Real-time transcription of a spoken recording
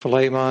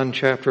Philemon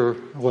chapter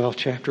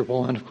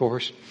 1, of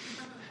course.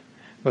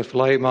 But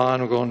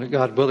Philemon,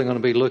 God willing, going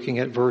to be looking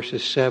at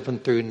verses 7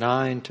 through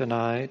 9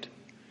 tonight.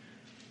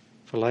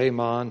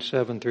 Philemon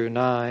 7 through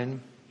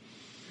 9.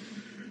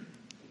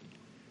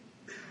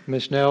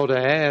 Miss Nelda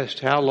asked,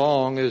 how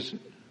long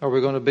are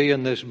we going to be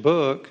in this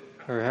book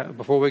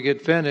before we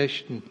get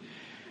finished? And,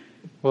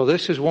 well,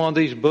 this is one of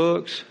these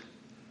books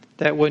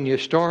that when you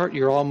start,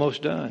 you're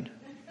almost done.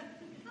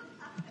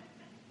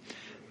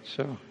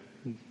 So,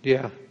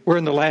 yeah, we're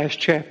in the last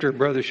chapter,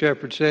 Brother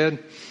Shepherd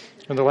said.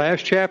 In the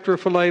last chapter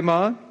of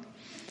Philemon.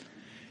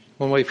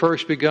 When we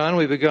first begun,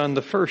 we begun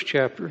the first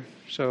chapter.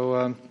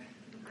 So,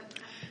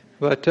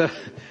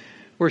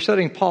 we're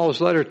studying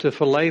Paul's letter to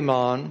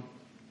Philemon,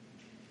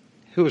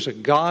 who was a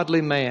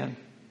godly man,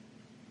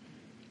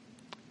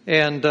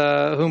 and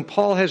whom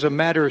Paul has a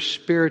matter of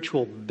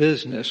spiritual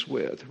business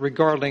with,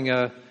 regarding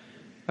a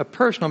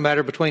personal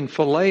matter between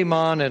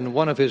Philemon and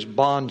one of his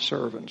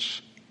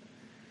bondservants.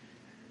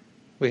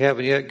 We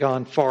haven't yet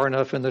gone far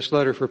enough in this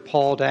letter for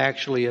Paul to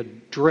actually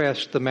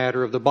address the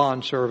matter of the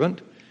bondservant,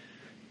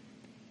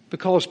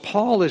 because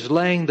Paul is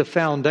laying the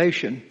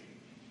foundation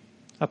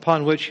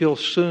upon which he'll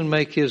soon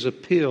make his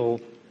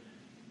appeal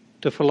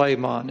to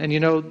Philemon. And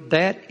you know,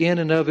 that in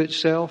and of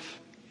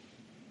itself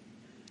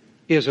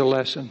is a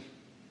lesson.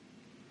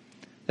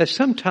 That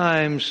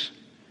sometimes,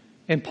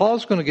 and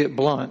Paul's going to get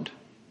blunt,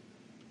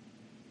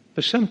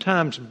 but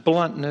sometimes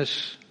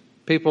bluntness,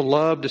 people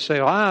love to say,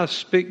 oh, I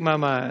speak my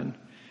mind.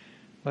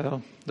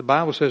 Well, the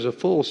Bible says a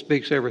fool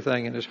speaks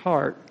everything in his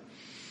heart.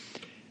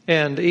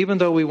 And even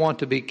though we want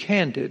to be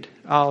candid,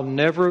 I'll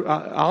never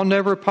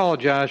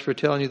apologize for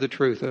telling you the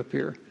truth up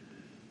here.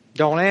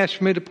 Don't ask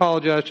for me to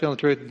apologize for telling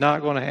the truth.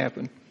 Not going to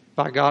happen.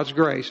 By God's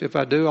grace. If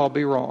I do, I'll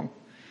be wrong.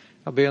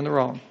 I'll be in the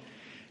wrong.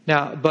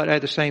 Now, but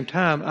at the same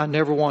time, I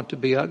never want to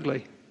be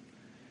ugly.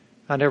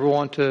 I never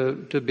want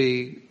to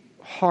be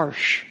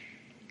harsh.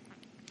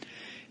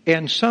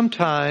 And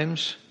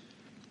sometimes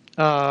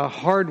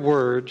hard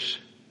words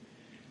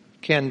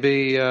can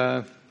be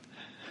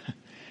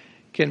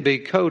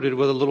coated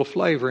with a little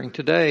flavoring.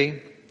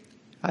 Today,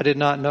 I did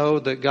not know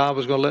that God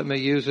was going to let me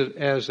use it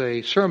as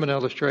a sermon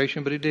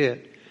illustration, but He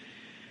did.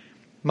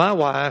 My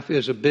wife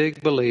is a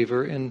big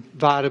believer in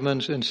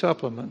vitamins and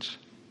supplements,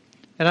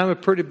 and I'm a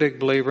pretty big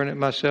believer in it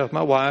myself.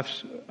 My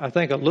wife's, I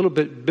think, a little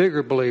bit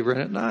bigger believer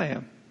in it than I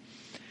am.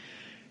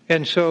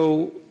 And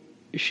so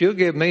she'll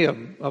give me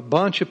a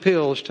bunch of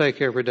pills to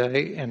take every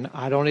day, and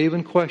I don't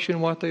even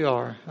question what they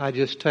are. I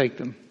just take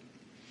them.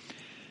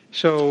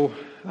 So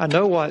I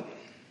know what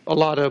a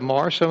lot of them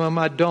are. Some of them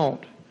I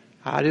don't.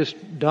 I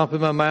just dump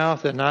in my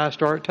mouth and I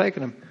start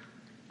taking them.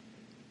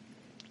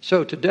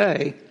 So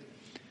today,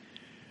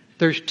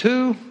 there's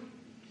two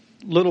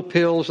little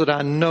pills that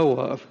I know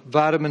of,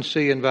 vitamin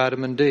C and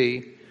vitamin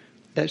D,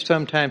 that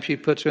sometimes she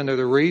puts in there.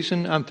 The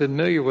reason I'm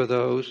familiar with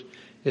those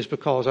is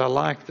because I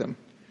like them.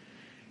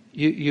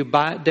 You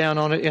bite down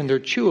on it, and they're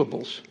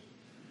chewables.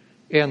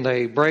 And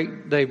they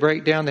break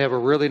down. They have a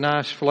really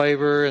nice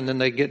flavor, and then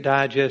they get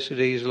digested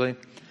easily.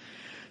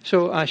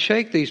 So I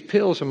shake these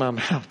pills in my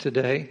mouth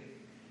today,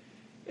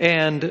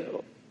 and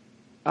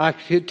I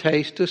could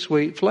taste the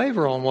sweet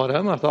flavor on one of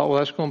them. I thought, well,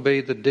 that's going to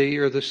be the D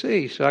or the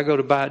C. So I go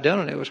to bite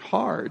down, and it was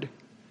hard.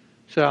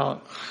 So I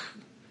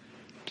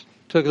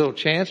took a little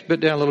chance, bit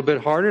down a little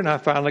bit harder, and I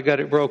finally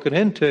got it broken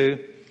into.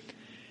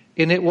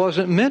 And it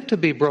wasn't meant to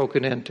be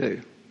broken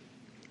into.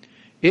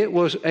 It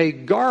was a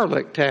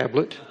garlic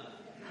tablet.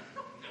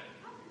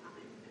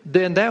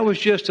 Then that was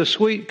just a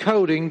sweet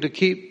coating to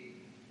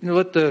keep,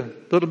 let the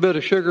little bit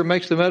of sugar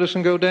makes the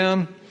medicine go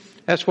down.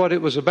 That's what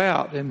it was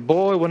about. And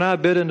boy, when I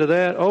bit into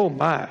that, oh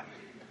my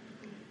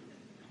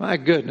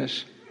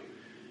goodness.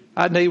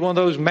 I'd need one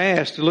of those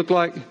masks to look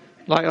like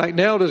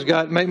Nelda's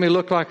got, make me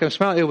look like I'm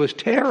smiling. It was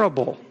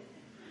terrible.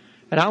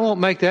 And I won't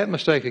make that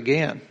mistake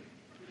again.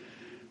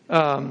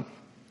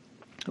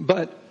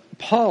 But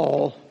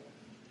Paul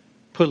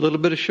put a little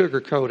bit of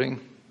sugar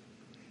coating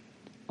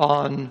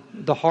on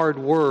the hard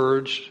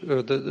words,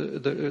 or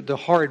the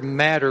hard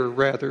matter,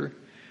 rather,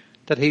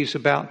 that he's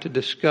about to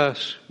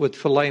discuss with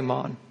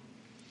Philemon.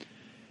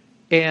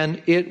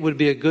 And it would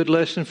be a good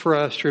lesson for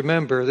us to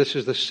remember, this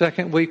is the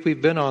second week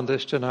we've been on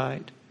this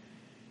tonight,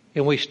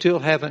 and we still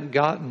haven't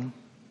gotten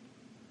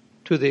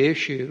to the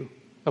issue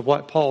of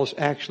what Paul's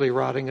actually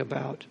writing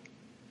about.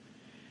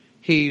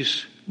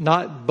 He's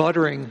not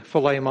buttering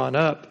Philemon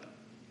up,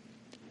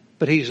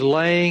 but he's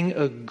laying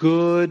a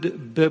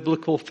good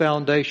biblical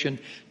foundation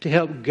to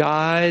help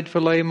guide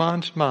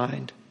Philemon's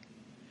mind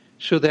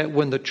so that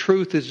when the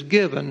truth is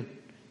given,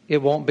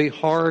 it won't be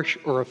harsh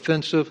or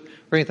offensive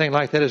or anything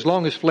like that. As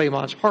long as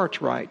Philemon's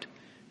heart's right,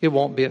 it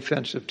won't be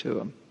offensive to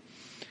him.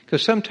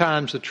 Because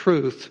sometimes the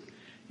truth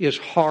is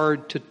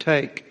hard to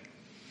take.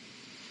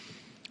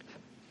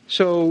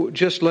 So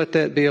just let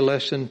that be a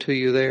lesson to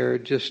you there.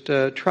 Just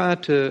try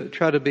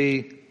to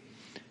be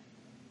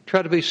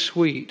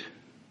sweet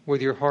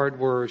with your hard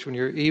words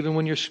even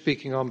when you're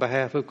speaking on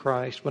behalf of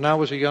Christ. When I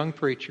was a young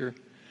preacher,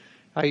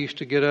 I used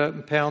to get up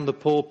and pound the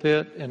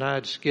pulpit, and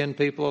I'd skin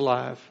people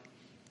alive.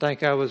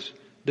 Think I was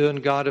doing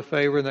God a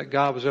favor and that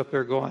God was up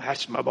there going,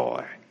 "That's my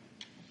boy."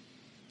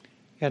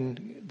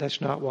 And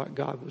that's not what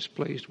God was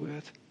pleased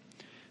with.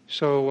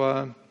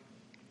 So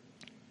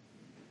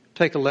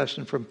take a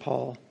lesson from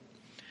Paul.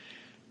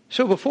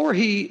 So before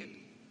he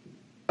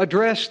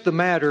addressed the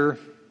matter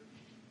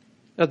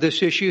of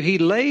this issue, he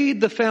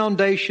laid the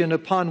foundation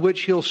upon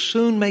which he'll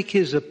soon make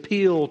his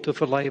appeal to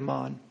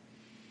Philemon.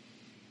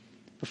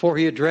 Before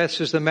he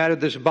addresses the matter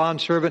of this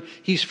bondservant,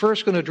 he's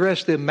first going to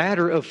address the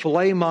matter of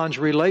Philemon's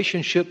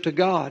relationship to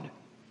God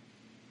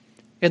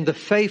and the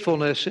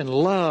faithfulness and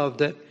love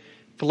that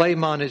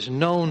Philemon is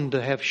known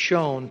to have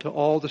shown to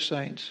all the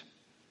saints.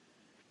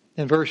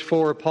 In verse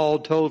 4, Paul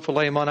told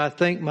Philemon, "I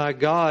thank my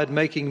God,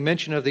 making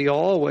mention of thee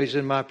always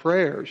in my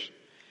prayers,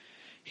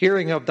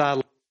 hearing of thy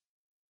love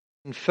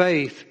and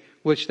faith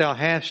which thou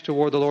hast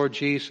toward the Lord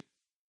Jesus,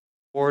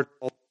 Lord of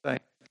all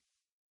saints."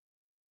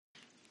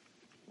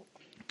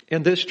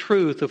 And this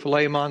truth of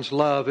Philemon's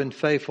love and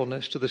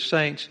faithfulness to the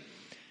saints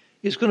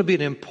is going to be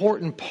an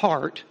important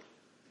part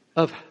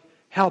of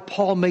how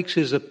Paul makes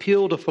his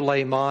appeal to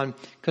Philemon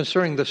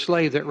concerning the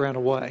slave that ran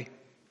away.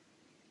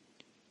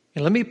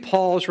 And let me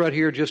pause right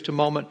here just a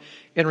moment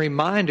and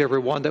remind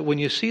everyone that when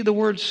you see the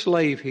word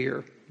slave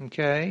here,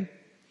 okay,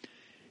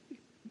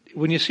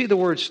 when you see the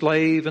word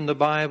slave in the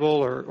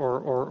Bible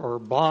or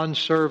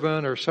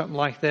bondservant or something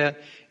like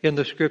that in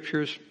the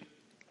Scriptures,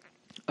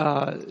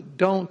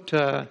 don't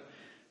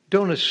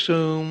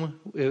assume,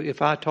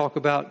 if I talk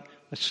about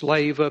a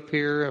slave up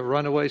here, a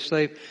runaway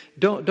slave,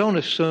 don't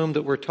assume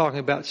that we're talking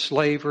about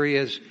slavery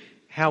as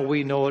how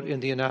we know it in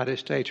the United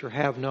States or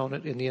have known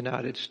it in the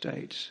United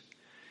States.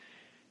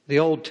 The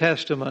Old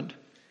Testament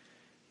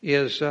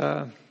is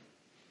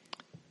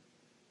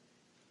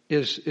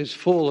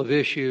full of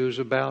issues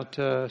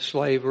about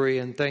slavery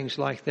and things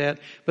like that.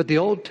 But the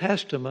Old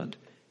Testament,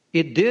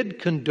 it did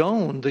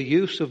condone the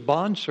use of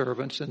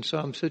bondservants in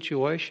some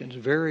situations,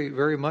 very,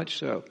 very much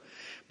so.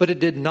 But it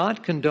did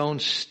not condone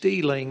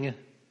stealing,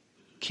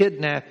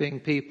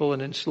 kidnapping people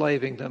and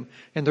enslaving them.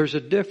 And there's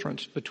a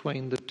difference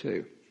between the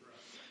two.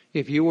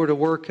 If you were to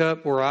work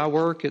up where I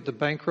work at the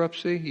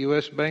bankruptcy,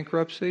 U.S.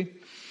 bankruptcy,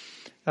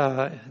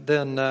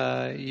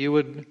 then you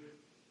would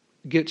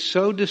get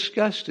so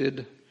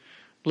disgusted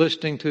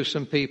listening to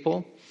some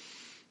people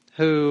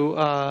who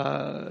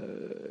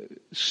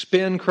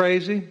spin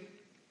crazy,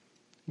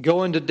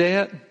 go into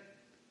debt,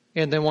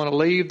 and then want to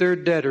leave their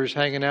debtors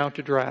hanging out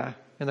to dry.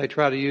 And they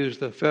try to use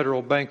the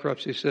federal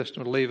bankruptcy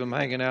system to leave them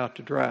hanging out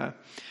to dry.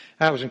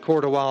 I was in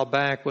court a while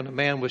back when a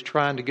man was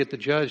trying to get the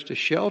judge to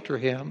shelter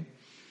him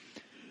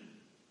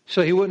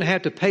so he wouldn't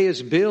have to pay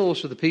his bills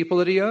to the people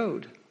that he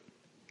owed.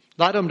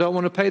 A lot of them don't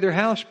want to pay their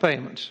house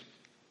payments.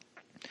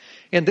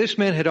 And this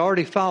man had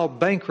already filed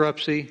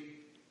bankruptcy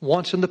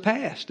once in the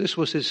past. This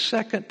was his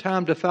second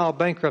time to file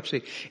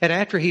bankruptcy. And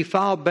after he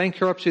filed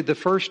bankruptcy the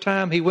first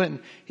time, he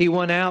went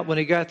out when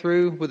he got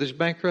through with his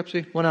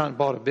bankruptcy, went out and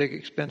bought a big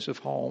expensive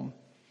home,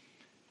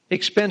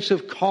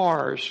 expensive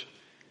cars,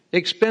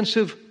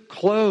 expensive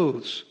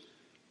clothes,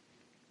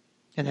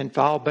 and then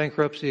filed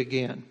bankruptcy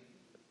again.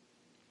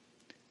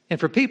 And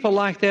for people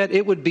like that,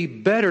 it would be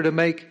better to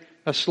make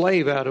a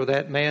slave out of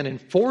that man and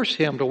force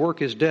him to work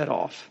his debt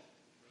off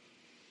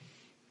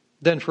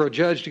than for a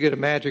judge to get a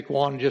magic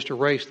wand and just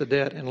erase the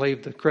debt and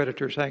leave the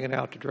creditors hanging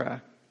out to dry.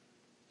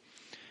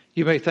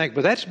 You may think,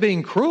 but that's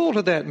being cruel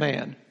to that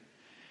man.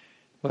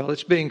 Well,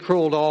 it's being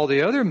cruel to all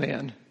the other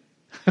men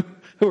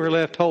who are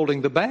left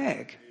holding the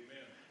bag.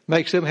 Amen.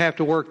 Makes them have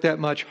to work that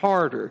much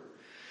harder.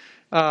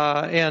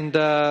 So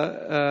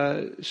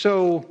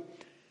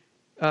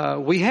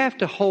we have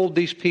to hold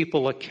these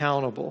people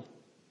accountable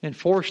and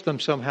force them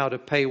somehow to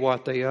pay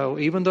what they owe,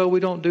 even though we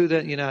don't do that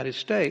in the United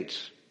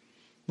States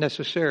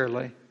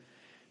necessarily.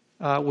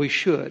 We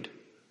should.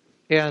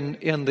 And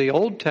in the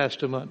Old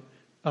Testament,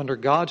 under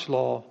God's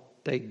law,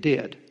 they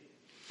did.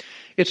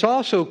 It's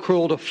also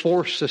cruel to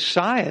force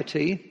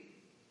society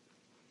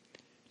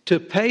to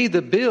pay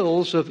the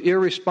bills of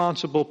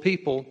irresponsible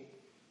people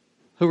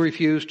who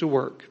refuse to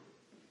work.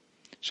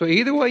 So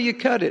either way you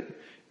cut it,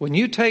 when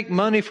you take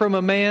money from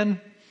a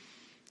man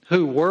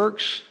who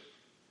works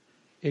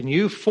and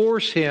you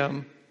force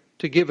him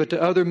to give it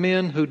to other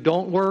men who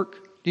don't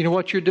work, do you know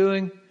what you're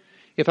doing?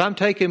 If I'm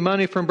taking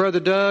money from Brother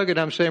Doug and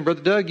I'm saying,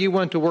 Brother Doug, you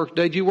went to work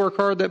today. Did you work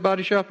hard at that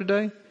body shop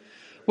today?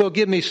 Well,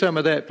 give me some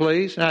of that,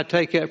 please. And I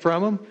take that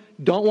from him.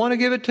 Don't want to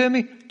give it to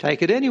me?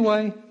 Take it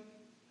anyway.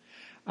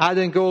 I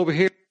then go over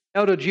here.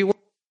 How did you work?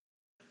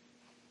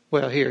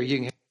 Well, here, you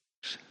can have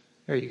this.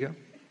 There you go.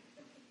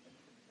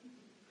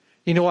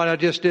 You know what I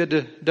just did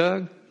to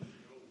Doug?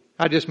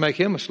 I just make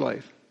him a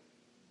slave.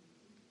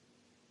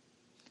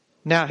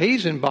 Now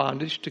he's in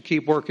bondage to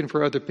keep working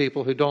for other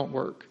people who don't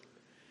work.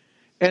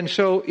 And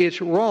so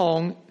it's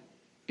wrong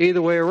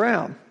either way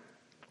around.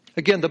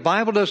 Again, the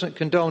Bible doesn't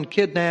condone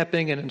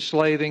kidnapping and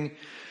enslaving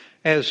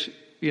as,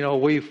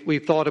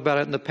 we've thought about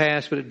it in the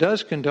past, but it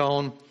does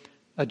condone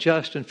a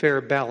just and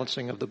fair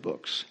balancing of the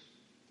books.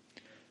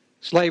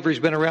 Slavery's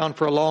been around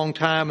for a long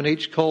time, and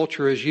each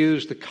culture has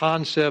used the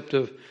concept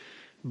of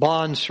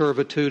bond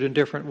servitude in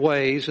different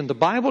ways. And the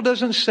Bible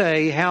doesn't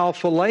say how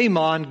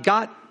Philemon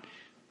got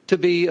to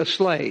be a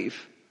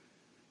slave.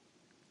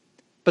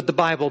 But the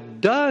Bible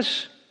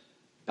does,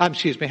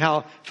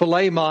 how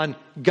Philemon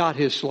got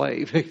his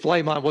slave.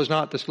 Philemon was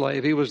not the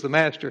slave, he was the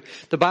master.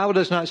 The Bible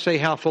does not say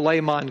how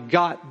Philemon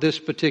got this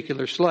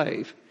particular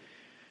slave.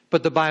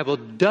 But the Bible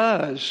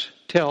does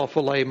tell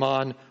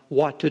Philemon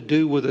what to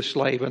do with a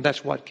slave, and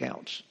that's what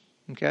counts.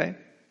 Okay?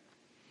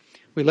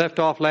 We left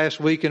off last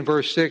week in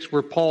verse 6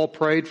 where Paul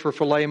prayed for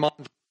Philemon,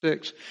 verse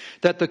 6,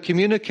 that the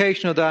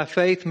communication of thy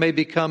faith may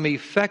become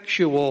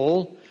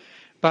effectual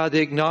by the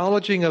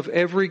acknowledging of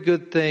every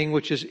good thing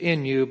which is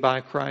in you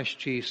by Christ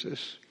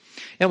Jesus.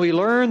 And we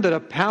learned that a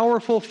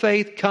powerful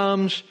faith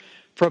comes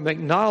from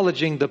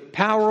acknowledging the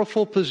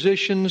powerful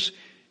positions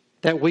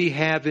that we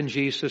have in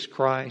Jesus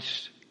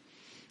Christ.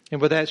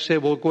 And with that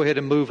said, we'll go ahead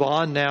and move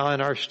on now in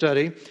our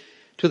study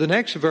to the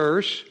next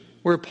verse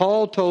where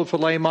Paul told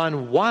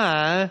Philemon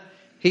why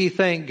he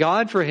thanked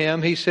God for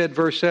him. He said,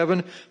 verse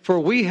 7, for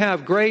we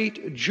have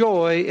great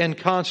joy and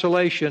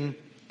consolation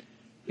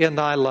in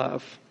thy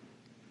love.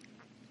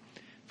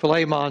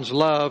 Philemon's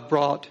love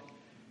brought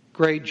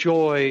great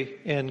joy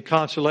and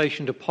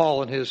consolation to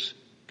Paul and his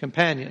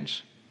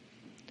companions.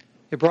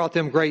 It brought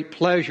them great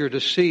pleasure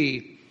to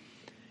see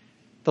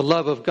the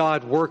love of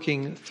God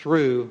working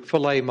through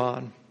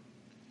Philemon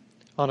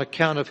on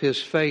account of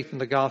his faith in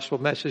the gospel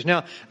message.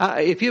 Now,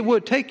 if you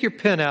would, take your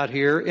pen out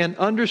here and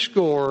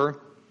underscore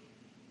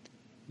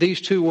these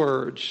two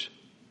words,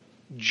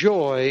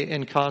 joy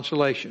and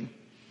consolation.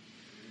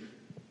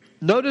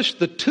 Notice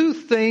the two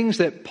things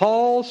that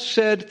Paul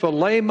said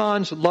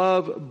Philemon's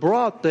love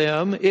brought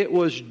them. It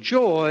was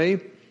joy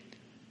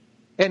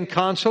and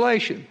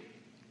consolation.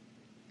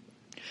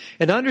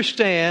 And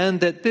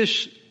understand that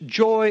this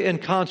joy and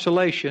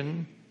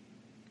consolation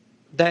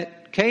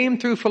that came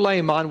through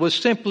Philemon was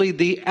simply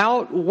the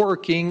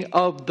outworking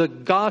of the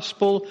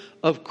gospel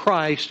of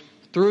Christ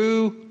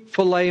through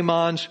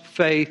Philemon's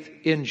faith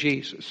in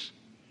Jesus.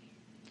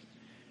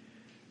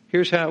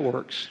 Here's how it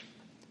works.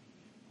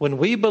 When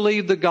we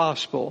believe the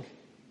gospel,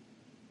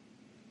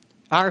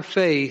 our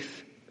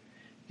faith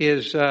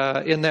is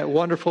in that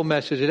wonderful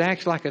message. It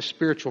acts like a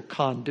spiritual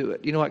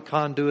conduit. You know what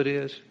conduit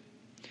is?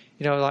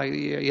 You know, like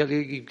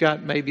you've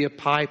got maybe a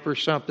pipe or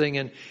something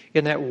and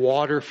that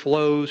water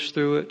flows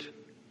through it.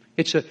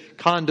 It's a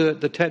conduit,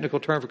 the technical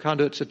term for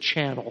conduit, it's a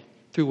channel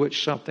through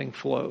which something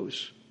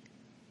flows.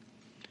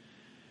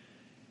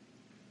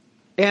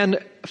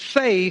 And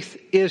faith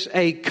is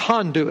a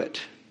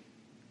conduit.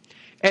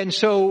 And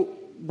so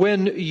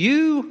when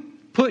you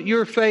put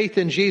your faith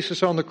in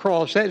Jesus on the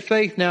cross, that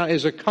faith now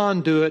is a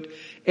conduit,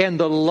 and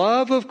the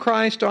love of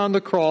Christ on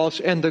the cross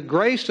and the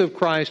grace of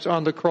Christ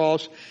on the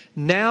cross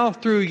now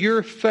through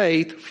your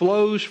faith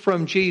flows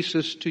from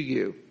Jesus to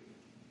you.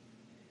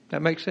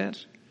 That makes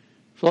sense?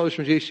 Flows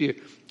from Jesus to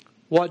you.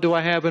 What do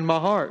I have in my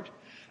heart?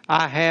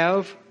 I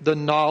have the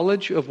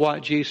knowledge of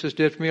what Jesus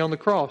did for me on the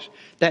cross.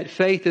 That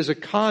faith is a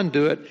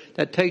conduit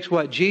that takes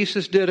what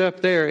Jesus did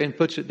up there and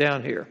puts it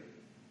down here.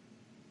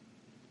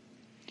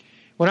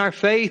 When our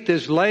faith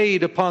is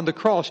laid upon the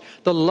cross,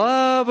 the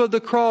love of the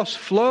cross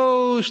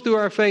flows through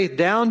our faith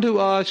down to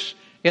us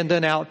and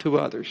then out to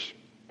others.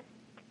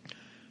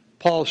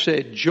 Paul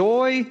said,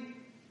 joy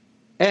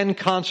and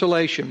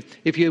consolation.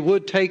 If you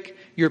would take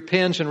your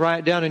pens and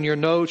write down in your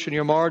notes and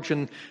your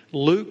margin,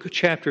 Luke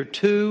chapter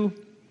 2,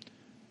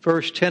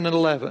 verse 10 and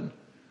 11.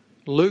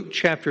 Luke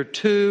chapter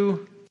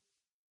 2,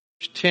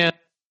 verse 10.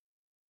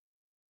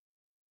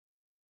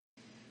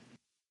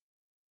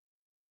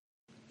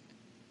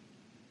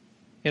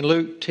 In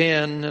Luke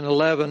 10 and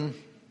 11,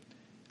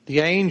 the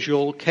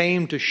angel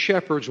came to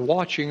shepherds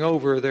watching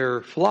over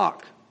their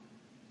flock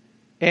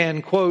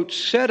and, quote,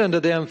 said unto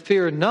them,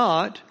 fear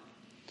not,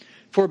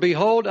 for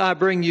behold, I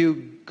bring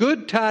you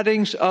good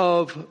tidings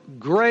of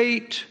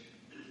great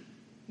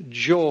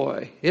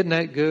joy. Isn't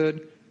that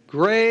good?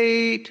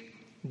 Great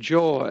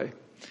joy.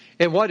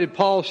 And what did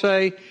Paul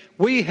say?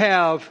 We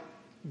have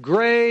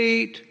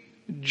great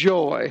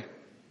joy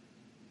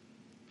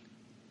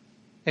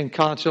and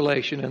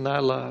consolation in thy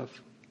love.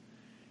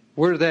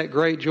 Where did that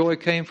great joy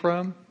come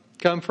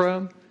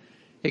from?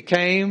 It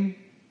came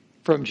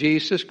from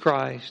Jesus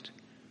Christ.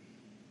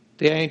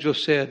 The angel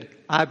said,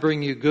 I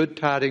bring you good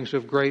tidings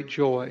of great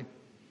joy.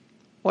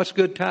 What's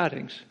good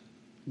tidings?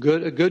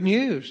 Good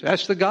news.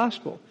 That's the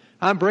gospel.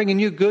 I'm bringing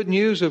you good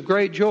news of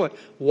great joy.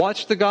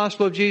 What's the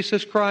gospel of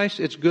Jesus Christ?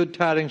 It's good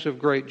tidings of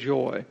great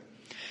joy.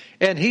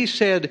 And he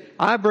said,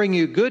 I bring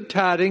you good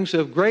tidings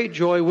of great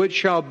joy, which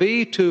shall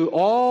be to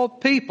all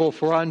people.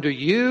 For unto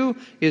you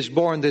is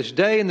born this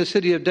day in the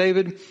city of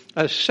David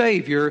a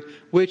Savior,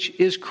 which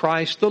is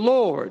Christ the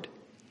Lord.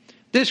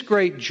 This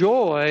great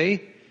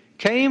joy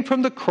came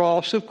from the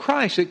cross of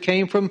Christ. It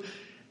came from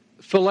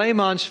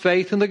Philemon's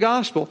faith in the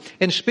gospel.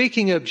 And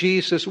speaking of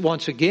Jesus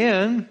once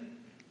again,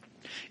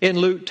 in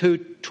Luke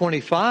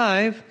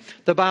 2:25,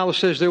 the Bible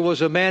says there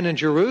was a man in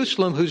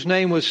Jerusalem whose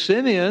name was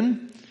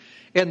Simeon,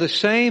 and the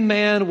same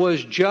man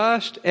was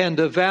just and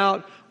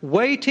devout,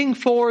 waiting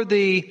for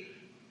the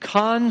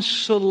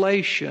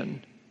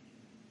consolation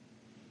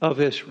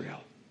of Israel.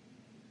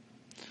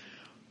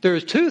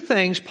 There's two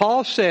things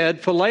Paul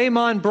said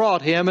Philemon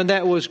brought him, and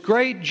that was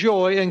great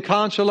joy and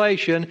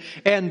consolation.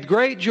 And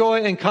great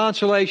joy and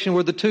consolation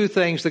were the two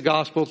things the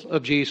gospel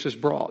of Jesus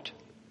brought.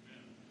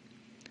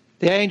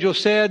 The angel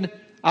said,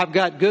 I've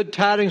got good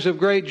tidings of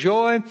great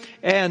joy.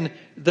 And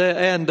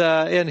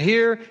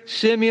here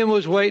Simeon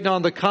was waiting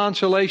on the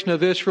consolation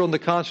of Israel, and the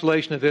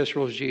consolation of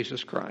Israel is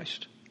Jesus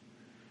Christ.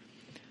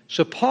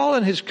 So Paul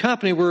and his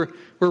company were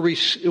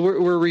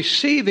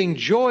receiving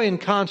joy and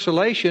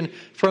consolation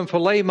from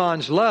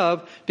Philemon's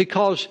love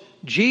because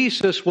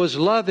Jesus was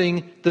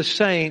loving the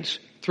saints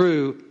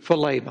through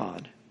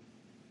Philemon.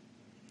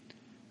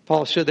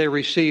 Paul said they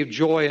received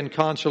joy and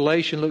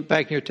consolation, look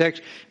back in your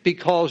text,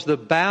 because the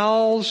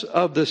bowels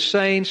of the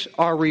saints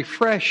are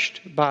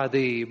refreshed by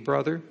thee,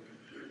 brother.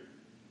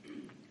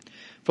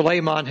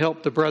 Philemon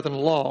helped the brethren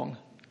along.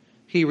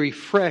 He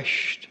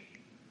refreshed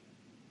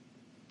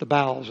the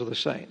bowels of the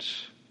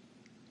saints.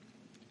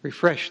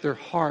 Refreshed their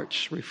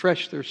hearts,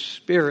 refreshed their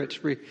spirits.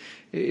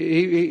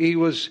 He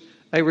was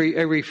a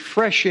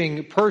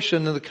refreshing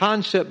person, and the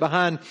concept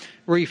behind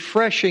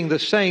refreshing the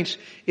saints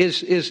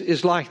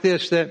is like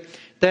this,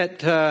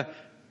 that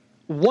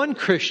one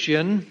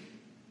Christian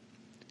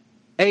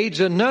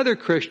aids another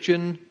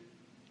Christian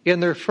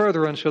in their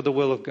furtherance of the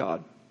will of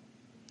God.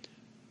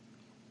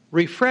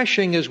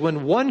 Refreshing is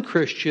when one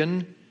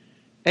Christian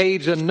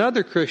aids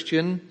another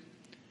Christian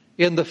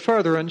in the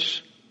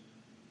furtherance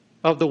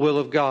of the will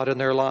of God in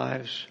their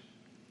lives.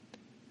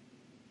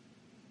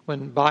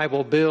 When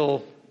Bible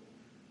Bill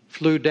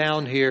flew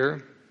down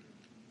here,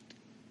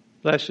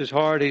 bless his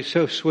heart, he's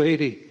so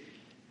sweet.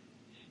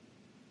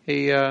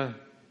 He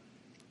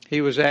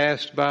was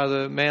asked by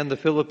the man in the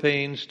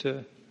Philippines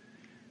to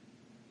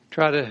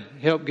try to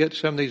help get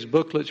some of these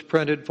booklets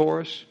printed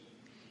for us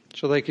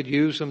so they could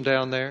use them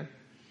down there.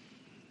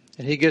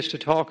 And he gets to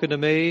talking to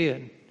me,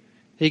 and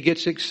he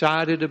gets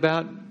excited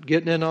about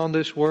getting in on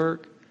this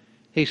work.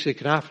 He said,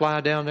 can I fly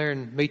down there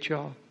and meet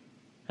y'all?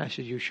 I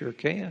said, you sure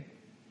can.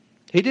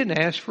 He didn't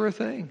ask for a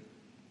thing.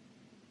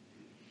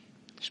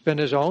 Spent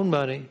his own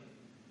money,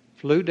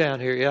 flew down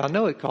here. Yeah, I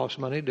know it costs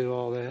money to do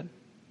all that.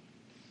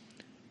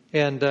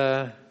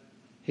 And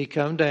he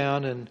come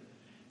down, and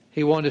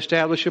he wanted to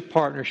establish a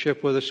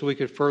partnership with us so we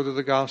could further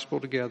the gospel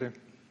together.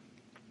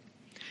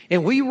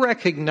 And we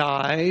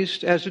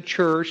recognized as a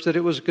church that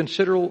it was a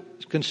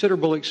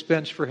considerable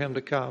expense for him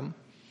to come.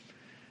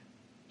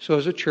 So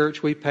as a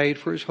church, we paid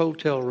for his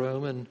hotel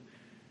room,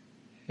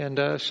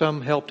 and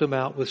some helped him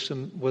out with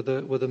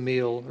a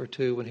meal or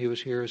two when he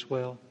was here as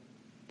well.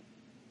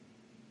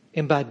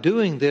 And by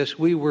doing this,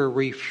 we were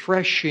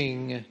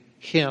refreshing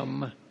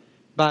him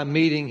by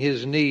meeting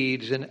his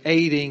needs and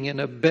aiding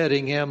and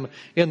abetting him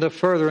in the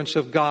furtherance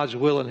of God's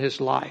will in his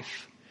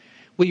life.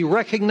 We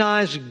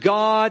recognize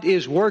God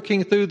is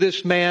working through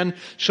this man,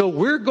 so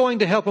we're going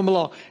to help him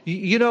along.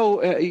 You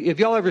know, if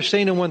y'all ever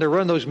seen them when they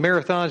run those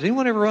marathons?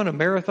 Anyone ever run a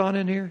marathon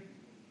in here?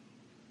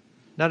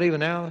 Not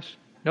even Alice?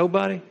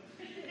 Nobody?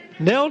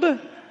 Nelda?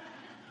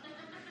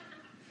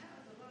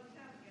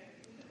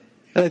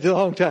 That's a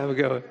long time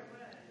ago.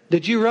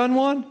 Did you run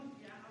one?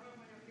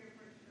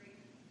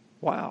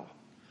 Wow.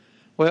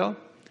 Well,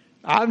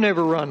 I've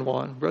never run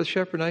one. Brother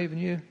Shepherd, not even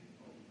you.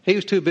 He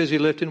was too busy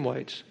lifting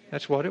weights.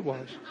 That's what it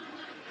was.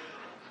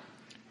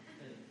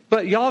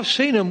 But y'all have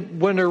seen them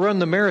when they run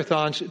the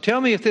marathons. Tell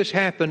me if this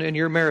happened in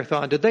your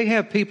marathon. Did they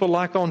have people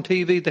like on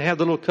TV that have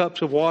the little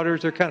cups of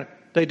waters?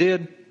 They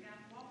did?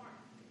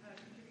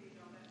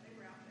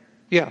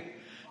 Yeah.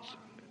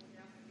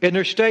 And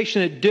they're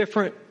stationed at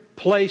different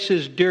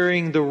places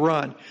during the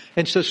run.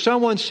 And so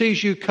someone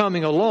sees you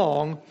coming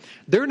along.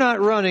 They're not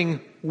running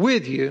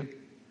with you,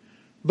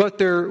 but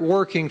they're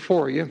working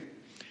for you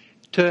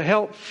to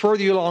help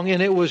further you along.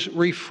 And it was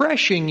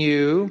refreshing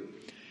you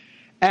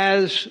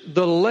as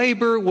the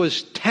labor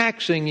was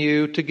taxing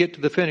you to get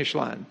to the finish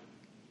line.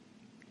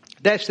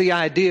 That's the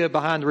idea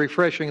behind the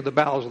refreshing of the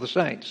bowels of the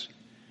saints.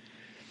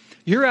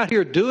 You're out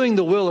here doing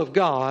the will of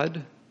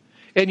God,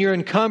 and you're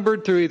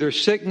encumbered through either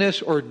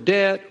sickness or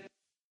debt,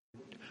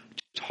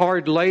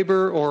 hard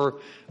labor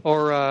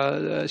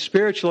or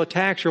spiritual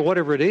attacks or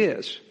whatever it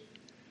is.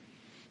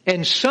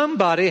 And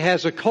somebody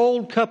has a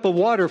cold cup of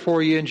water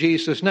for you in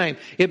Jesus' name.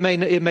 It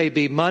may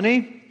be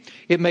money.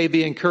 It may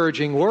be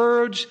encouraging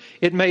words.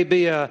 It may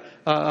be a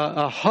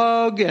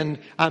hug and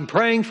I'm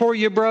praying for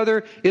you,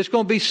 brother. It's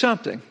going to be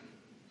something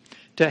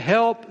to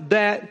help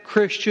that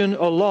Christian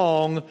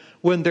along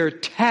when they're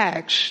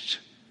taxed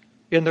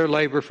in their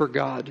labor for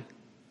God.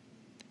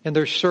 And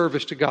their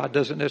service to God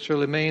doesn't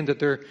necessarily mean that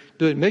they're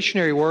doing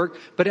missionary work,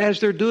 but as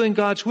they're doing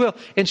God's will.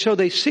 And so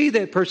they see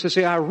that person and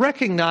say, I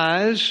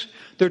recognize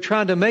they're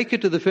trying to make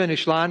it to the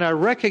finish line. I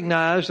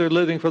recognize they're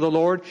living for the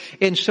Lord.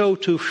 And so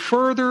to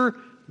further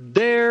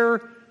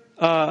their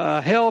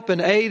help and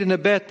aid and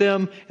abet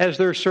them as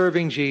they're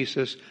serving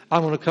Jesus,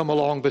 I'm going to come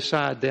along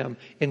beside them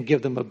and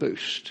give them a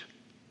boost.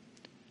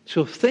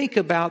 So think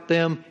about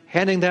them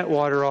handing that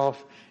water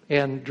off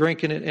and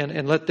drinking it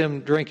and let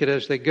them drink it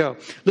as they go.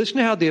 Listen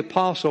to how the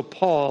Apostle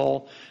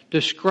Paul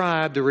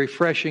described the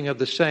refreshing of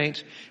the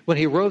saints when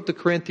he wrote the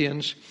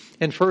Corinthians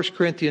in 1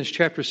 Corinthians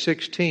chapter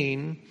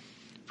 16,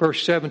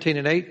 verse 17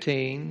 and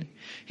 18.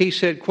 He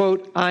said,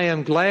 quote, I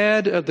am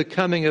glad of the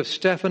coming of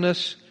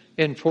Stephanas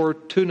and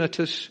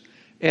Fortunatus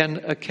and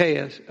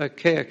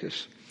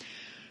Achaicus.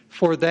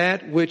 For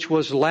that which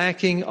was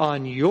lacking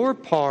on your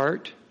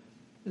part,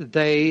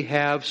 they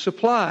have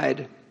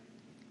supplied.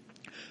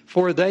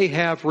 For they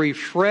have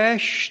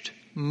refreshed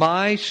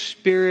my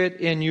spirit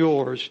in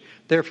yours.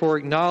 Therefore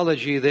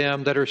acknowledge ye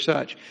them that are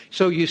such.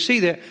 So you see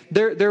that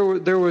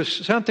there was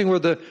something where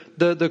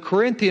the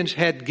Corinthians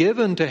had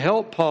given to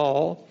help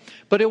Paul,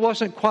 but it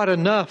wasn't quite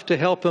enough to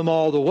help him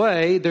all the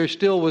way. There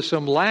still was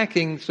some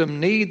lacking, some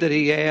need that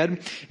he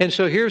had. And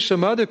so here's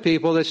some other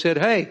people that said,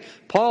 hey,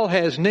 Paul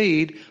has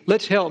need.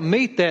 Let's help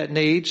meet that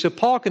need so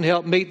Paul can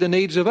help meet the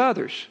needs of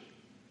others.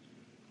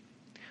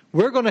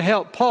 We're going to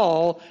help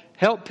Paul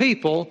help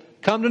people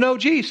come to know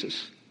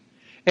Jesus.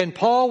 And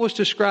Paul was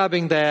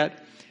describing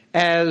that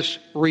as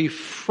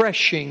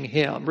refreshing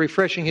him,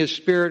 refreshing his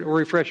spirit or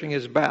refreshing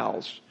his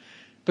bowels,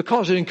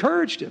 because it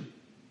encouraged him.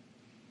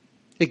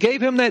 It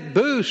gave him that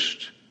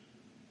boost.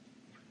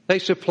 They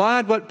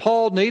supplied what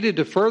Paul needed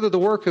to further the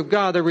work of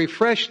God. They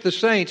refreshed the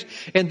saints.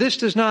 And this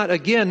does not,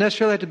 again,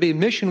 necessarily have to be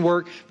mission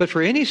work, but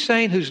for any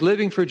saint who's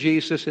living for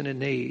Jesus and in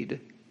need.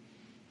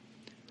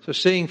 So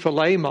seeing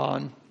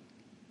Philemon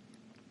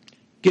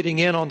getting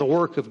in on the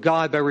work of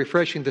God by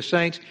refreshing the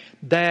saints,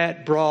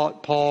 that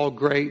brought Paul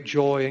great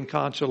joy and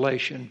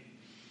consolation.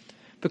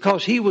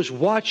 Because he was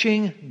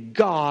watching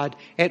God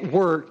at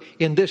work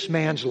in this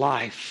man's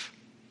life.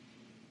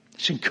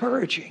 It's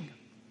encouraging.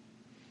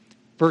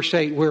 Verse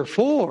 8,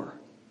 wherefore,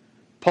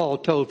 Paul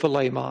told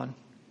Philemon,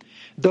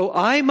 though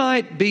I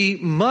might be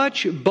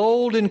much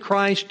bold in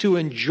Christ to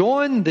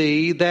enjoin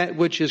thee that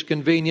which is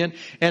convenient,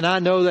 and I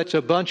know that's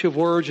a bunch of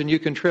words and you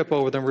can trip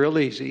over them real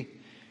easy,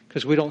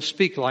 because we don't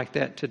speak like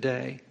that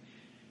today.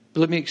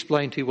 But let me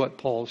explain to you what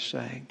Paul's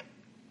saying.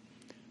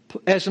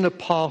 As an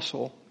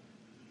apostle,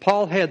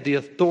 Paul had the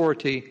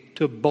authority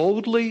to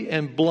boldly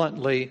and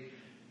bluntly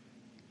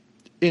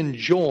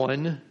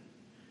enjoin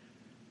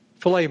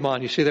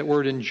Philemon. You see that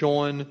word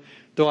enjoin?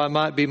 Though I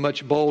might be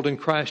much bold in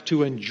Christ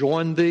to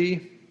enjoin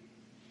thee.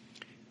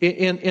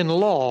 In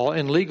law,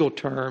 in legal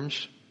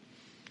terms,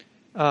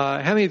 how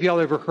many of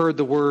y'all ever heard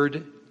the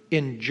word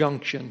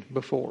injunction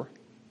before?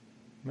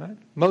 Right?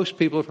 Most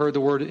people have heard the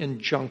word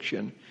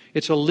injunction.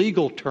 It's a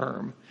legal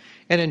term.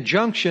 An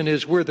injunction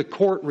is where the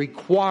court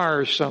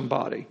requires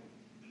somebody,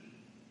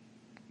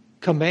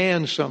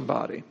 commands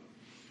somebody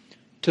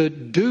to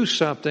do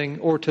something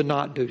or to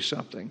not do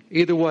something.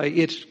 Either way,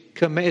 it's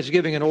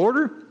giving an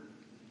order,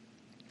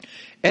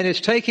 and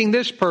it's taking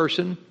this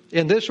person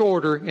in this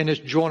order and it's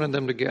joining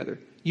them together.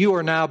 You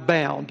are now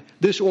bound.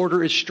 This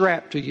order is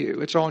strapped to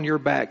you. It's on your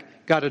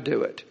back. Got to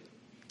do it.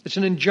 It's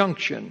an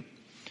injunction.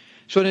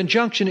 So an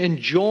injunction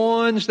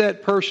enjoins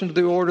that person to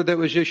the order that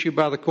was issued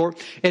by the court.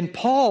 And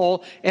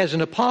Paul, as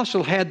an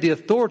apostle, had the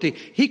authority.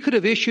 He could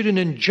have issued an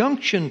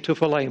injunction to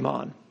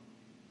Philemon.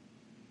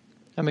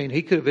 I mean,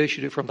 he could have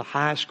issued it from the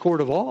highest court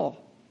of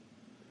all.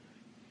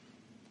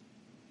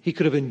 He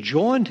could have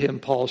enjoined him,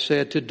 Paul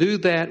said, to do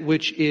that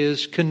which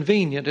is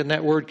convenient. And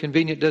that word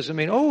convenient doesn't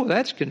mean, oh,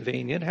 that's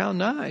convenient. How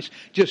nice.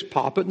 Just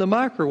pop it in the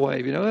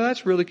microwave. You know,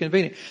 that's really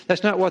convenient.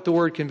 That's not what the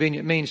word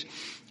convenient means.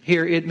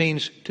 Here it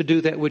means to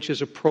do that which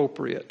is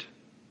appropriate.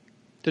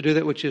 To do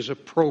that which is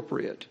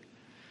appropriate.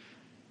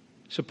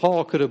 So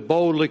Paul could have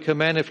boldly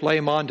commanded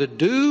Philemon to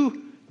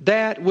do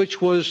that which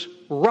was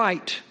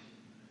right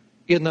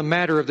in the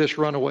matter of this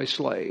runaway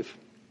slave.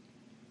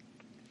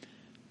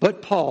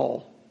 But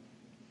Paul,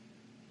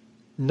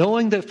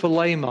 knowing that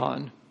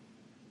Philemon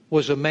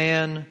was a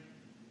man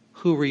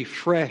who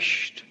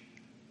refreshed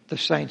the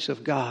saints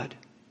of God.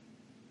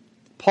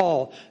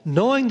 Paul,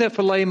 knowing that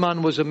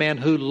Philemon was a man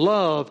who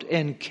loved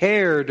and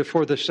cared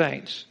for the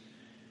saints.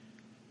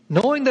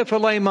 Knowing that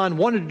Philemon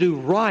wanted to do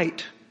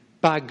right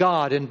by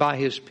God and by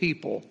his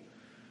people.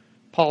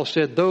 Paul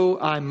said, though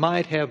I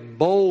might have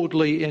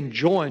boldly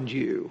enjoined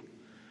you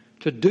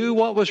to do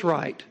what was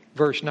right,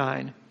 verse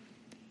 9,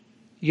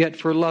 yet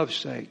for love's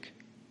sake,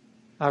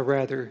 I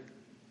rather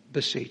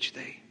beseech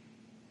thee.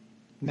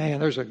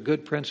 Man, there's a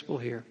good principle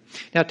here.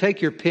 Now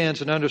take your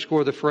pens and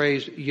underscore the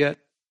phrase, yet.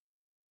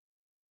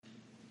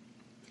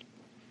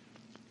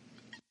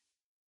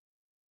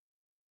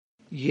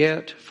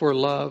 Yet for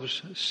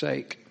love's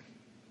sake.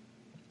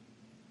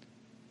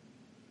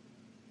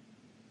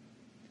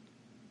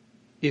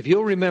 If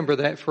you'll remember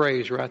that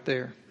phrase right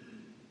there.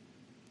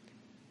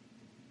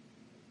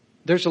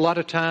 There's a lot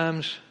of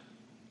times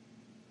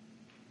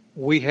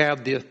we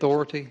have the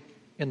authority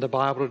in the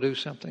Bible to do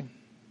something.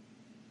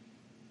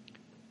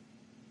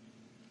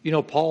 You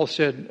know, Paul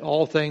said,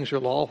 all things are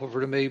lawful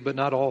for me, but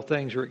not all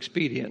things are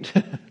expedient.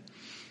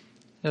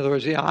 In other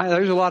words,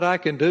 there's a lot I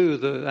can do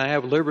that I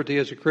have liberty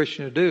as a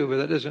Christian to do, but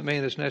that doesn't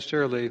mean it's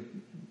necessarily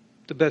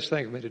the best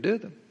thing for me to do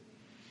them.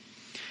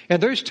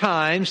 And there's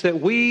times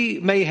that we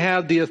may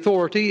have the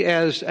authority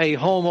as a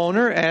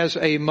homeowner, as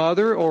a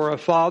mother or a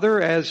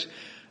father, as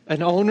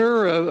an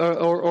owner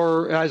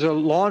or as a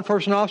law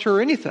enforcement officer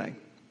or anything.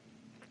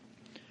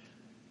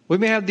 We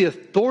may have the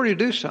authority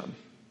to do something,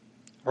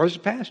 or as a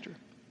pastor.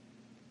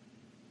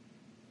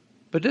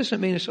 But it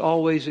doesn't mean it's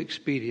always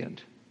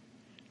expedient.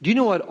 Do you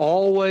know what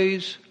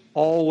always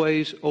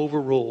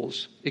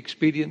overrules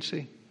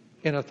expediency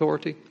and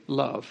authority?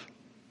 Love.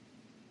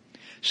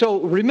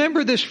 So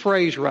remember this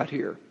phrase right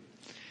here.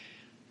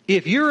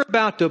 If you're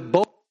about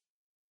to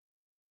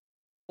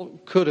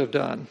could have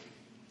done.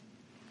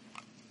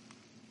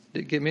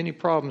 Didn't give me any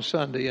problems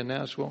Sunday, and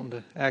now it's wanting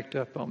to act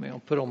up on me. I'll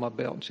put on my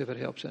belt and see if it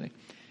helps any.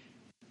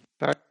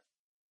 If I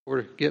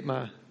were to get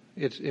my,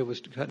 it was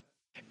cut.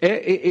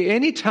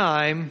 Any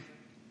time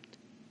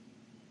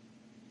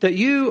that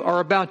you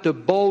are about to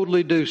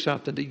boldly do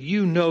something that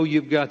you know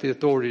you've got the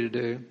authority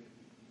to do,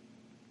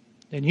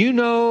 and you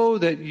know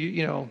that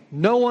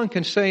no one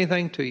can say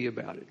anything to you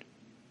about it.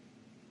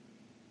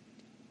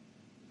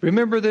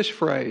 Remember this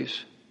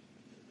phrase,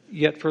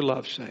 yet for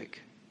love's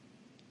sake.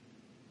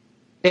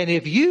 And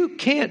if you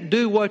can't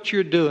do what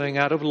you're doing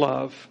out of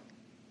love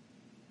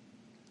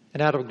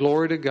and out of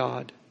glory to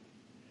God,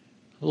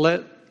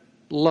 let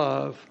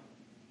love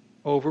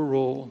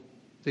overrule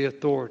the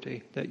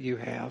authority that you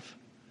have.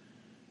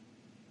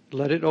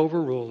 Let it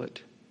overrule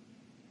it.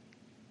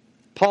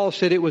 Paul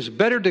said it was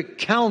better to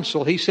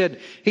counsel. He said,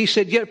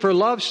 yet for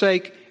love's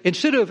sake,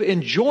 instead of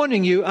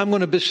enjoining you, I'm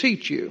going to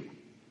beseech you.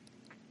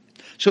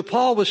 So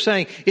Paul was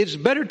saying it's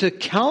better to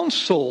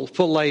counsel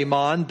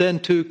Philemon than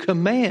to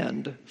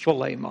command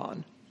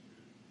Philemon.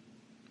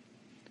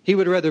 He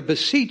would rather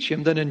beseech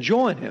him than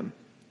enjoin him.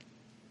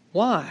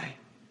 Why?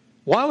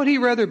 Why would he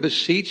rather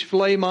beseech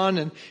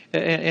Philemon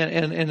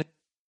and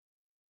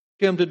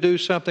him to do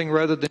something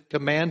rather than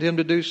command him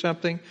to do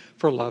something?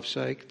 For love's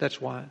sake.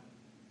 That's why.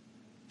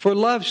 For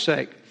love's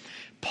sake.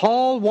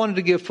 Paul wanted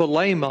to give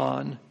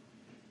Philemon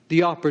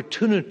the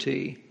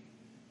opportunity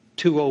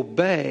to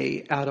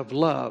obey out of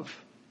love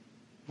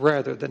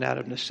rather than out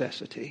of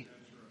necessity.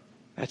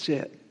 That's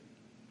it.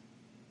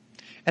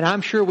 And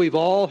I'm sure we've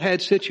all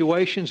had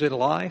situations in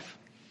life.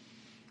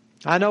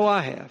 I know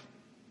I have.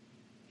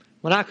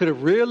 When I could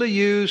have really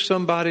used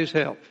somebody's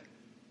help.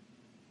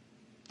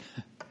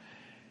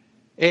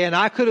 And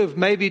I could have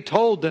maybe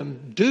told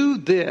them, do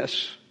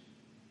this.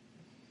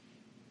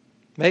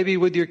 Maybe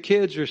with your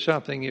kids or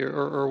something,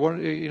 or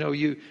one,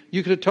 you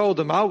could have told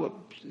them, I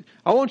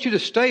want you to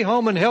stay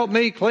home and help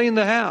me clean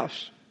the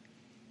house.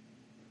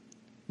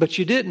 But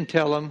you didn't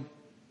tell them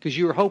because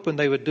you were hoping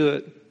they would do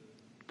it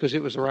because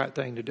it was the right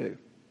thing to do.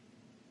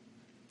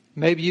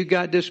 Maybe you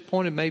got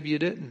disappointed, maybe you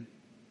didn't.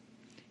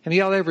 Have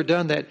y'all ever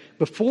done that?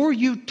 Before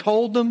you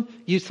told them,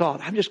 you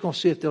thought, I'm just going to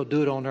see if they'll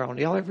do it on their own.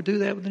 Y'all ever do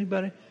that with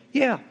anybody?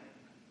 Yeah.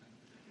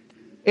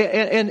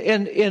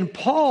 And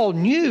Paul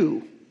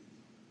knew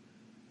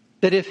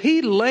that if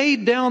he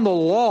laid down the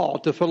law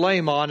to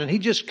Philemon and he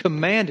just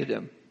commanded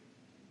him,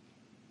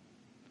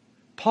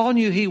 Paul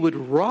knew he would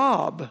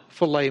rob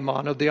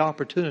Philemon of the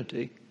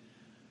opportunity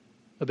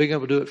of being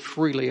able to do it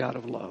freely out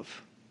of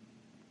love.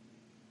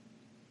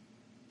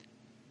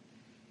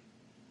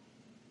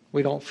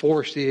 We don't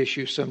force the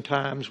issue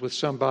sometimes with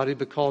somebody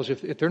because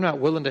if they're not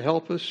willing to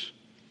help us,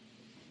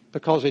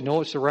 because they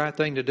know it's the right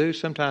thing to do,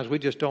 sometimes we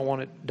just don't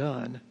want it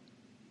done.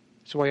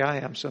 It's the way I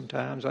am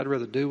sometimes. I'd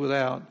rather do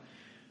without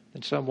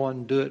than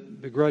someone do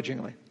it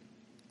begrudgingly.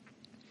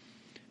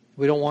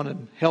 We don't want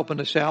them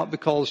helping us out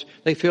because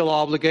they feel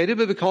obligated,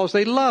 but because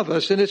they love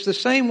us. And it's the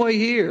same way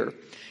here.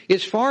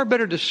 It's far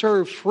better to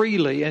serve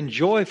freely and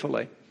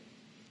joyfully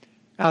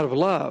out of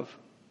love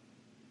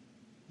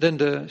than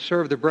to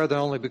serve the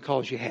brethren only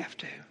because you have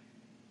to.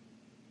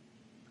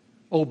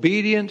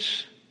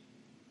 Obedience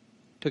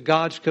to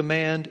God's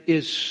command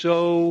is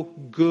so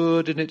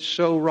good and it's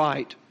so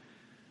right.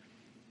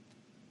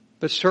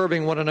 But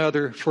serving one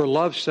another for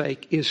love's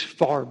sake is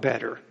far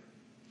better.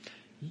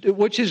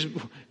 Which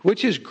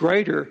is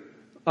greater,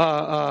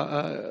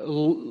 law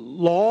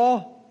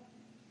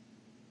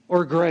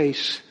or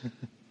grace?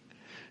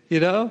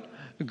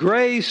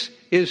 Grace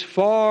is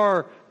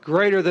far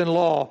greater than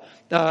law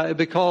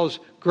because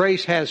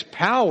grace has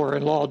power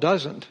and law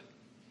doesn't.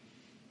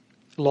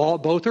 Law,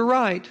 both are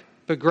right,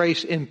 but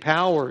grace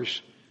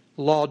empowers.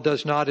 Law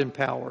does not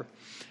empower.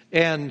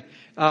 And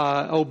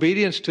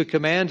obedience to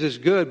commands is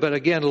good, but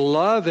again,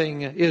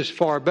 loving is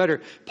far better.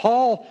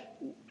 Paul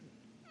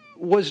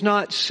was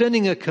not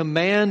sending a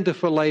command to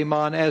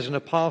Philemon as an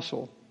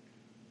apostle.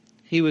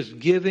 He was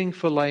giving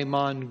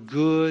Philemon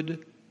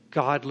good,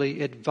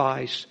 godly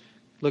advice.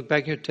 Look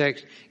back in your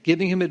text.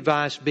 Giving him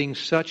advice, being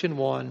such an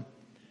one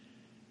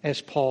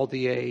as Paul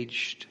the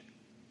aged,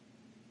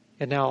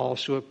 and now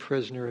also a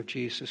prisoner of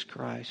Jesus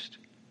Christ.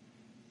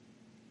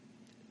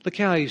 Look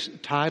how he's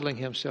titling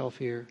himself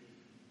here.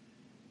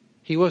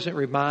 He wasn't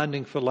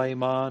reminding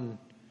Philemon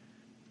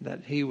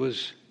that he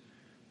was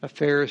a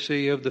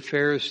Pharisee of the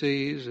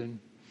Pharisees and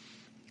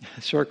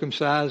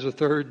circumcised the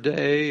third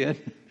day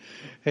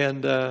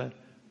and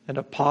an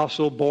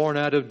apostle born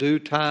out of due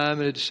time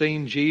and had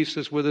seen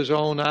Jesus with his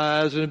own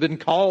eyes and had been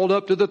called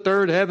up to the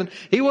third heaven.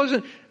 He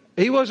wasn't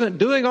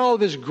doing all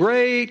of his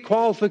great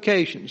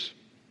qualifications.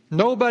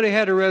 Nobody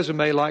had a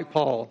resume like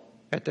Paul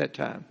at that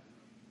time.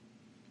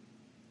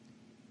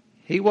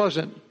 He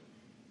wasn't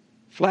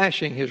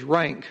flashing his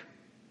rank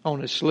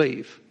on his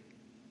sleeve.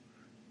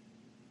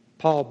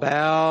 Paul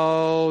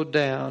bowed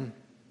down.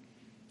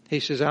 He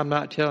says, I'm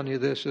not telling you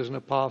this as an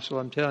apostle.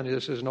 I'm telling you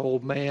this as an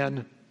old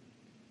man.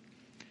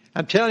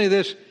 I'm telling you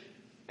this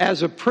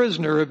as a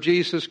prisoner of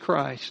Jesus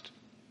Christ.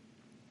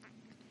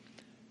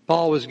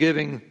 Paul was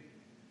giving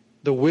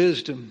the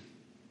wisdom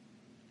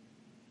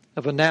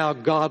of a now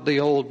godly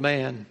old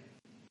man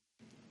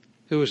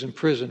who was in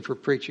prison for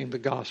preaching the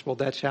gospel.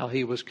 That's how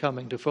he was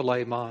coming to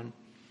Philemon.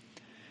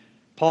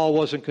 Paul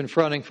wasn't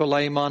confronting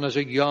Philemon as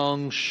a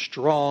young,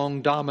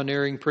 strong,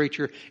 domineering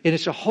preacher. And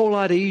it's a whole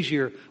lot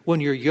easier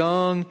when you're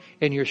young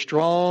and you're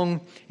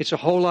strong. It's a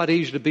whole lot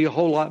easier to be a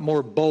whole lot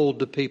more bold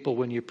to people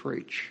when you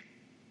preach.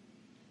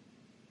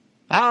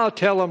 I'll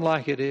tell them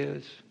like it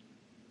is.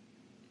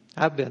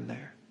 I've been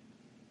there.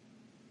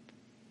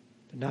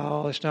 But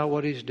no, that's not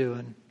what he's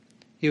doing.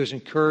 He was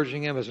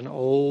encouraging him as an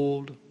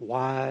old,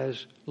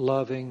 wise,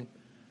 loving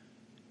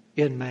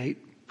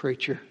inmate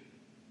preacher.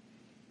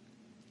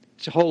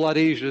 It's a whole lot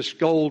easier to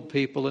scold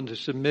people into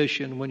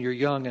submission when you're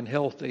young and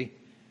healthy.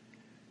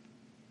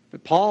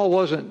 But Paul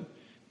wasn't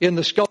in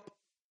the scolding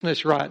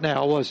business right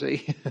now, was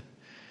he?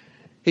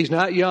 He's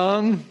not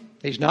young.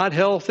 He's not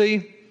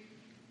healthy.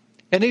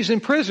 And he's in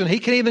prison. He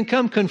can't even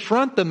come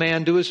confront the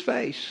man to his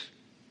face.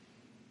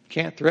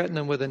 Can't threaten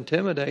him with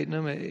intimidating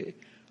him.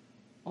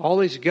 All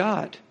he's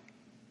got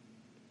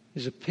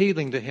is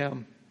appealing to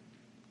him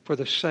for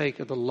the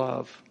sake of the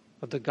love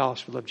of the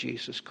gospel of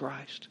Jesus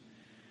Christ.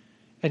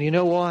 And you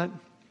know what?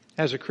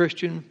 As a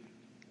Christian,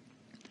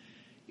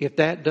 if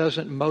that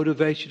doesn't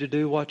motivate you to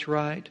do what's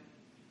right,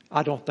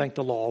 I don't think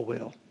the law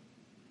will.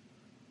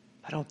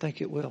 I don't think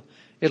it will.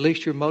 At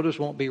least your motives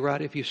won't be right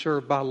if you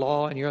serve by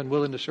law and you're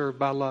unwilling to serve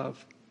by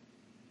love.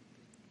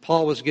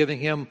 Paul was giving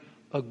him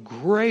a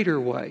greater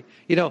way.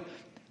 You know,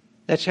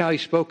 that's how he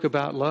spoke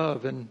about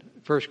love in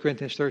 1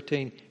 Corinthians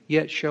 13.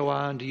 Yet show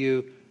I unto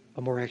you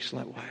a more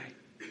excellent way.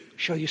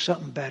 Show you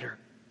something better.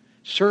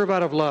 Serve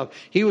out of love.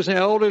 He was an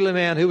elderly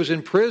man who was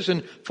in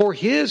prison for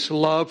his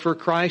love for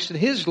Christ and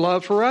his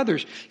love for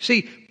others.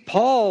 See,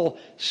 Paul's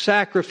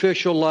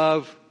sacrificial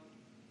love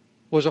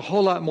was a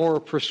whole lot more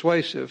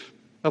persuasive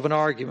of an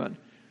argument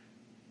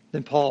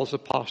than Paul's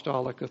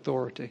apostolic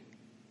authority.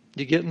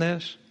 You getting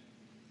this?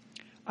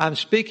 I'm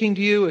speaking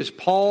to you as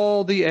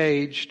Paul the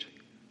aged,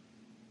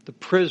 the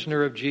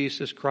prisoner of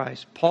Jesus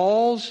Christ.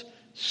 Paul's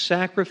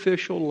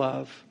sacrificial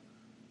love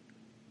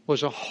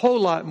was a whole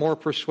lot more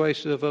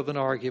persuasive of an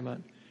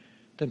argument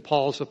than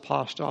Paul's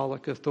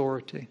apostolic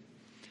authority.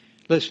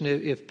 Listen,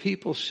 if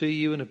people see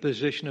you in a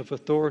position of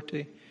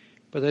authority,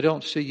 but they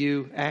don't see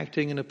you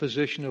acting in a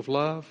position of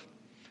love,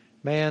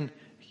 man,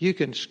 you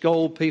can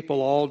scold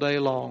people all day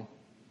long.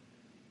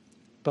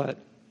 But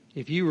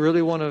if you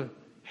really want to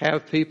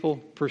have people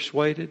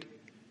persuaded,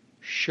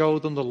 show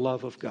them the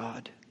love of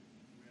God.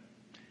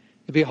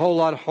 It'd be a whole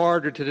lot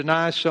harder to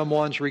deny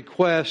someone's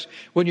request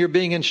when you're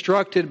being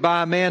instructed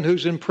by a man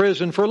who's in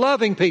prison for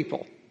loving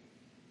people.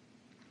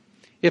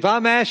 If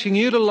I'm asking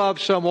you to love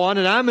someone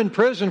and I'm in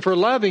prison for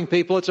loving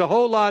people, it's a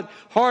whole lot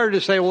harder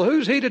to say, well,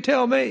 who's he to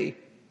tell me?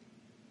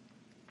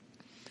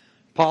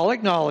 Paul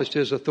acknowledged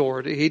his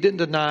authority. He didn't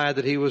deny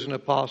that he was an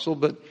apostle,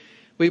 but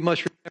we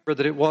must remember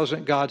that it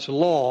wasn't God's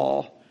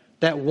law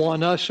that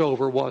won us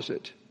over, was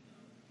it?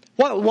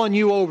 What won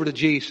you over to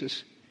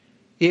Jesus?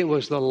 It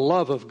was the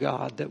love of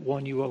God that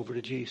won you over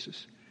to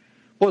Jesus.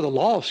 Boy, the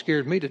law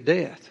scared me to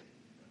death.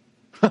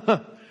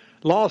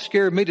 Law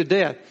scared me to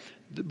death.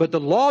 But the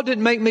law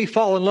didn't make me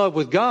fall in love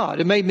with God.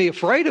 It made me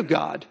afraid of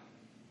God.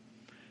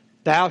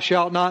 Thou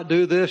shalt not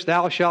do this,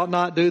 thou shalt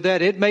not do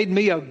that. It made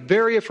me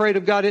very afraid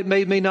of God. It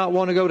made me not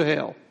want to go to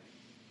hell.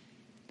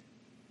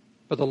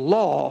 But the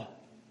law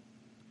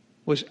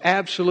was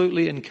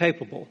absolutely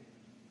incapable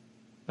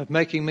of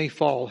making me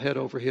fall head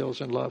over heels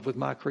in love with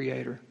my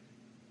Creator.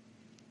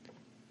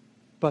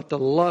 But the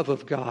love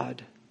of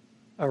God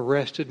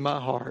arrested my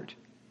heart.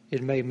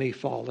 It made me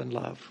fall in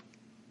love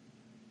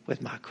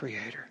with my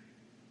Creator.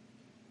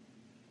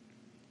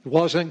 It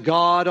wasn't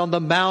God on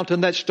the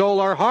mountain that stole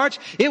our hearts.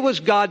 It was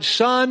God's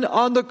Son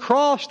on the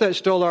cross that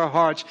stole our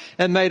hearts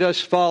and made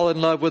us fall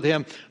in love with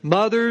Him.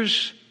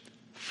 Mothers,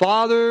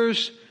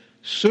 fathers,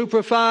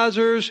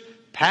 supervisors,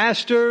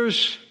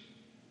 pastors,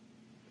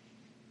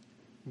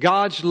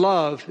 God's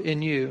love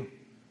in you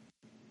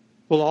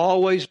will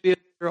always be a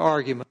better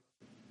argument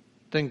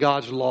than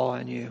God's law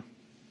in you.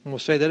 And we'll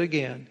say that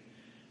again.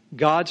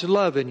 God's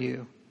love in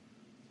you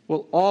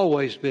will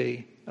always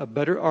be a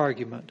better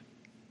argument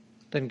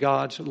than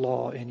God's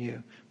law in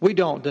you. We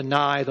don't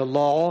deny the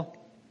law.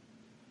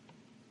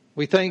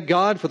 We thank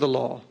God for the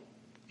law.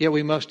 Yet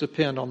we must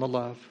depend on the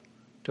love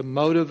to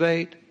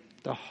motivate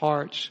the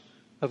hearts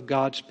of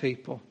God's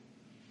people.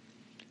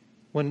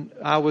 When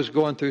I was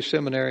going through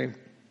seminary,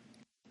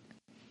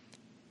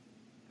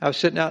 I was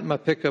sitting out in my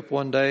pickup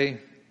one day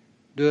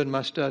doing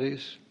my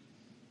studies.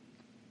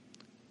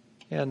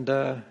 And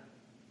I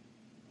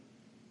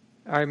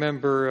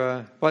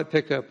remember white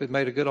pickup, it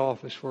made a good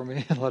office for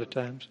me a lot of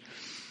times.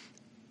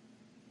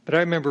 But I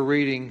remember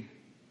reading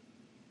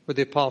where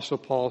the Apostle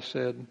Paul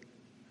said,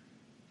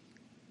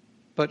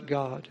 "But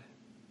God,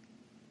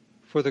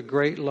 for the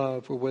great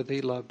love wherewith He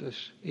loved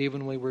us,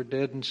 even when we were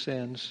dead in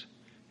sins,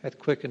 hath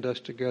quickened us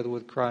together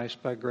with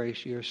Christ. By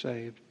grace ye are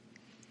saved."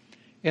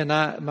 And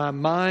my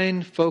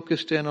mind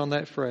focused in on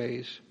that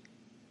phrase,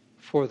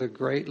 "For the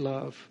great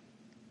love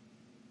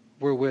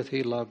wherewith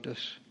He loved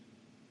us."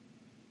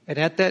 And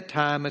at that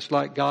time, it's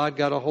like God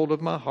got a hold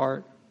of my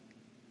heart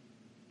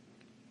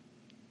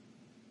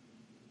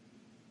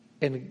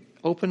and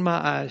opened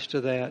my eyes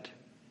to that.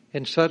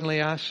 And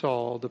suddenly I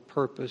saw the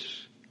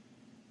purpose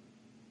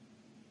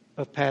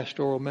of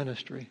pastoral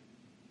ministry.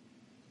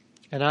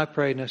 And I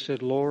prayed and I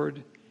said,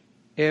 "Lord,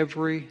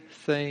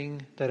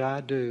 everything that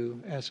I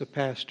do as a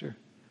pastor,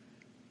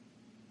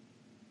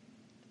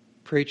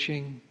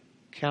 preaching,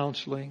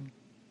 counseling,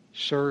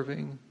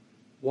 serving,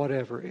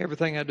 whatever,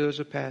 everything I do as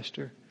a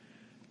pastor,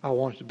 I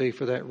want it to be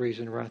for that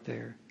reason right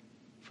there.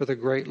 For the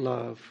great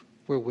love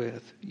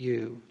wherewith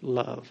you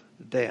love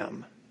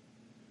them."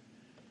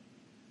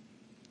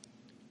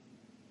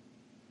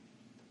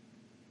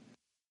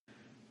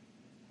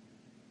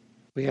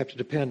 We have to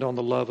depend on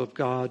the love of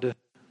God to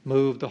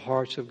move the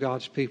hearts of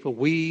God's people.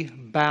 We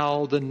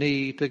bow the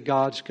knee to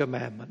God's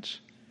commandments.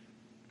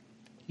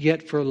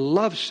 Yet for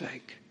love's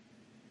sake,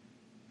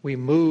 we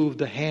move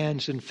the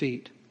hands and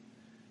feet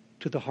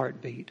to the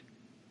heartbeat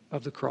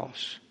of the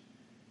cross.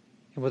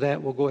 And with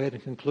that, we'll go ahead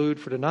and conclude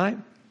for tonight.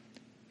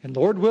 And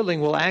Lord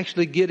willing, we'll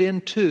actually get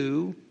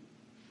into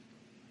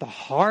the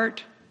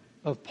heart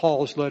of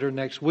Paul's letter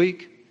next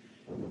week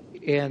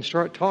and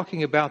start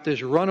talking about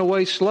this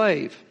runaway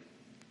slave.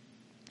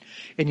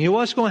 And you know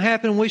what's going to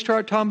happen when we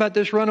start talking about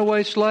this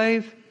runaway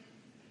slave?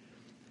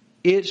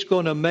 It's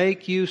going to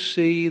make you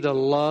see the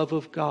love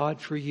of God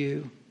for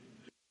you.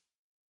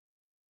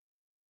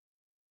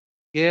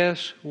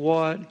 Guess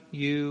what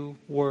you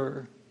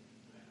were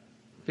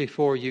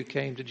before you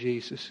came to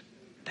Jesus?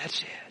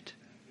 That's it.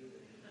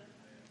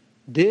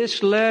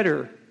 This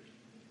letter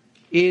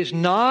is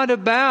not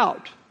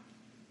about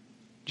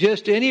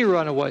just any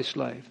runaway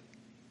slave.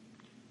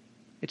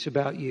 It's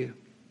about you.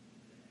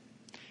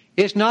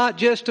 It's not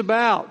just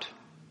about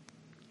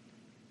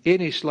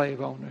any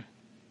slave owner.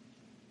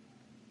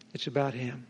 It's about him.